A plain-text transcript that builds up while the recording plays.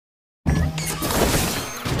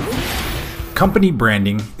Company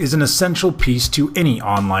branding is an essential piece to any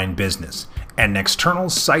online business, and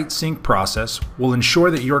Nexternal's site sync process will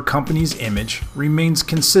ensure that your company's image remains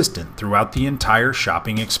consistent throughout the entire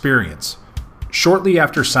shopping experience. Shortly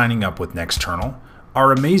after signing up with Nexternal,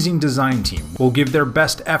 our amazing design team will give their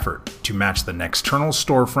best effort to match the Nexternal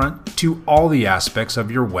storefront to all the aspects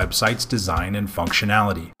of your website's design and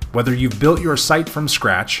functionality. Whether you've built your site from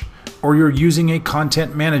scratch or you're using a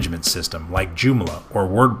content management system like Joomla or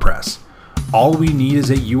WordPress, all we need is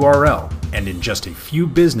a URL, and in just a few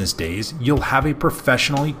business days, you'll have a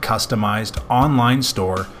professionally customized online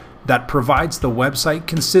store that provides the website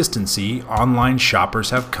consistency online shoppers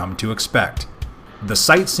have come to expect. The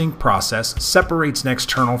site sync process separates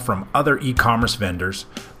Nexternal from other e-commerce vendors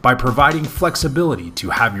by providing flexibility to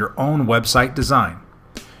have your own website design.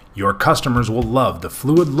 Your customers will love the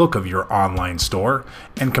fluid look of your online store,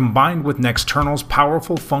 and combined with Nexternal's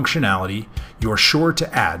powerful functionality, you're sure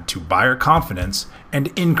to add to buyer confidence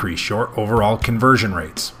and increase your overall conversion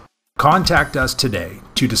rates. Contact us today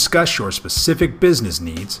to discuss your specific business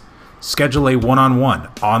needs, schedule a one-on-one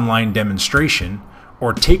online demonstration,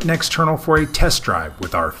 or take Nexternal for a test drive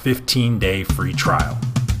with our 15-day free trial.